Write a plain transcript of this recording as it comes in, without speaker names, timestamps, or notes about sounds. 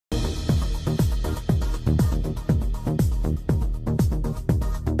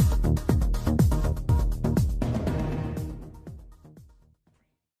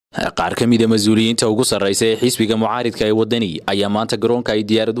qaar ka mid ah mas'uuliyiinta ugu sarreeyay xisbiga mucaaridka ee Waddani ayaa maanta garoonka ay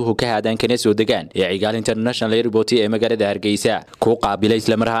diyaaraduhu ka haadaan kana soo degaan ee Cigaal International Airport ee magaalada Hargeysa ku qaabilay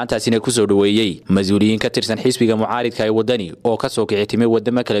isla mar ahaantaasina ku soo dhaweeyay mas'uuliyiin ka tirsan xisbiga mucaaridka ee Waddani oo ka soo kicitay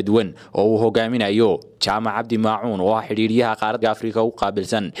wadamo kala duwan oo uu hogaaminayo Jaamac Abdi Maacuun oo ah xiriiriyaha qaaradda Afrika u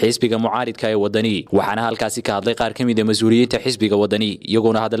qaabilsan xisbiga mucaaridka ee Waddani waxaana halkaasi ka hadlay qaar ka mid ah mas'uuliyiinta xisbiga Waddani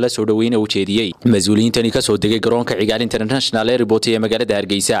iyaguna hadal la soo dhaweeyay u jeediyay mas'uuliyiintani ka soo degay garoonka Cigaal International Airport ee magaalada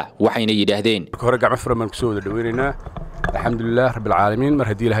Hargeysa waxayna yidhaahdeen hore gacmo furan ku soo dhaweynayna alxamdulillah rabbil caalamiin mar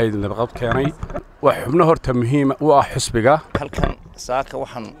hadii ilaahay nabad keenay wax xubno horta muhiim u ah xisbiga halkan saaka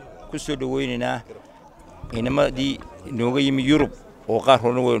waxaan ku soo dhaweynaynaa inamadii nooga yimi Yurub oo qaar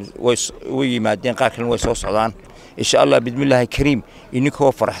horna way yimaadeen qaar kalena way soo socdaan insha Allah bidmillaahi kariim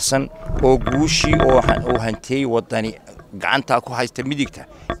inkoo faraxsan oo guushi oo hantay Waddani gacanta ku haysta midigta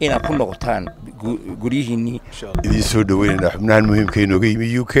ina ku noqotaan guriyihiinii idin soo dhaweynayna xubnahan muhiimka inooga yimi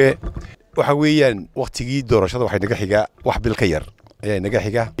UK waxa weeyaan waqtigii doorashada waxay naga xiga wax bil ka yar ayaa naga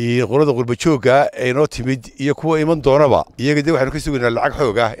xiga qolada Qurba jooga ee noo timid iyo kuwa iman doonaba iyaga waxaanu ka sugaynaa lacag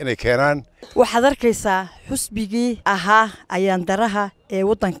xoog ah inay keenaan waxaad arkaysaa xusbigii ahaa ayaan daraha ee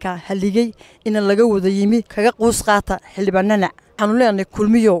wadanka haligay in laga wada yimi kaga quus qaata xilbanana waxaanu leenahay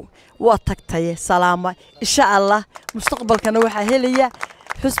kulmiyo waa tagtay salaama insha Allah mustaqbalkana waxa helaya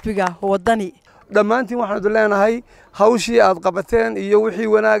xusbiga Waddani dhammaantiin waxaan leenahay hawshii aad qabateen iyo wixii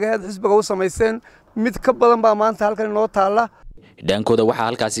wanaag ahayd xisbiga u sameeyeen mid ka badan baa maanta halkan inoo taala dhankooda waxa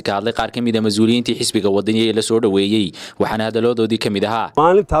halkaasi ka hadlay qaar ka mid ah mas'uuliyiinta xisbiga Waddani ee la soo dhaweeyay waxaana hadaladoodii ka mid ahaa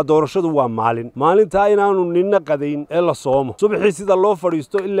maalinta doorashadu waa maalinta inaanu ninna qadayn ee la soomo subaxii sida loo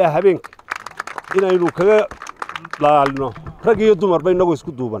fadhiisto ilaa habeenka inaynu kaga laalno rag iyo dumar bay nagu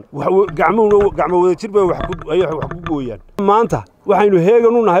isku duuban gacmo wada jir bay wax ku gooyaan maanta waxaynu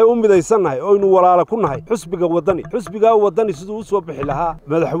heegan u nahay oo midaysannahay oo aynu walaalo ku nahay xisbiga Waddani sidoo u soo bixi lahaa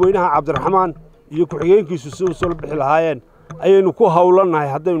madaxweynaha Cabdiraxmaan iyo ku-xigeenkiisu sidoo soo bixi lahaayeen ayaynu ku hawlanahay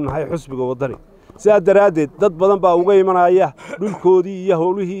haddaynu nahay xisbiga Waddani sidaa daraadeed dad badan baa uga imanaya dhulkoodii iyo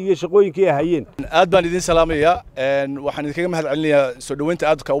howlihii iyo shaqooyinkii ay hayeen aad baan idin salaamayaa waxaan idinkaga mahadcelinayaa soo dhaweynta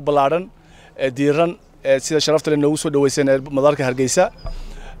aadka u ballaaran diiran sida sharafta leh noogu soo dhaweyseen madaarka Hargeysa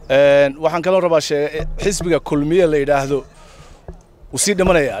waxaan kaloo rabaa xisbiga kulmiye la yiraahdo usii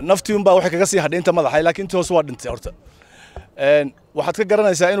dhamanaya naftii baa waxay kaga sii hadheynta madaxa laakiin intii hoos waa dhintay horta waxaad ka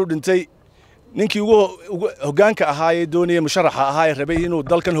garanaysaa inuu dhintay ninkii ugu hoggaanka ahaa ee doonayay musharaxa ahaa ee rabay inuu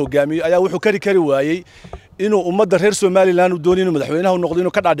dalkan hogaamiyo ayaa wuxuu kari waayay inuu ummadda reer Soomaaliland uu doonayo inuu madaxweynaha noqdo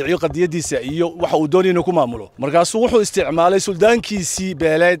inuu ka dhaadhiciyo qadiyadiisa iyo waxa uu doonayo inuu ku maamulo markaas wuxuu isticmaalay suldaankiisii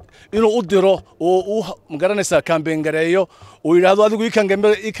beeleed inuu u diro oo uu magaranaysa campaign gareeyo oo yiraahdo adigu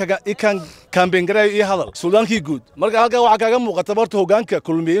ikan campaign gareeyo iyo hadal suldaankii guud marka halka waxa kaga muuqata barta hoggaanka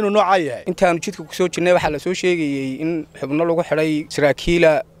kulmiye inuu nooca yahay intaanu jidka ku soo jirnay waxa la soo sheegayay in xubno lagu xiray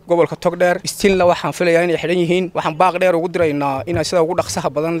saraakiila gobolka Togdheer istilna waxaan filayaa inay xiran yihiin waxaan baaq dheer ugu diraynaa in sida ugu dhaqsaha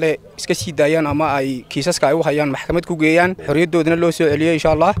badan leh iska sii daayaan ama ay kiisaska ay u hayaan maxkamad ku geeyaan xoriyadoodana loo soo celiyo insha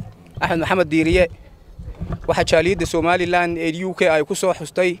Allah Axmed Maxamed Diiriye waxa jaaliyada Somaliland ee UK ay ku soo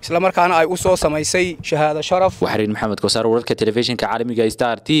xustay isla markaana ay u soo samaysay shahaado sharaf Waxariin Maxamed Kosaar wararka telefishinka caalamiga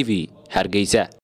Star TV Hargeysa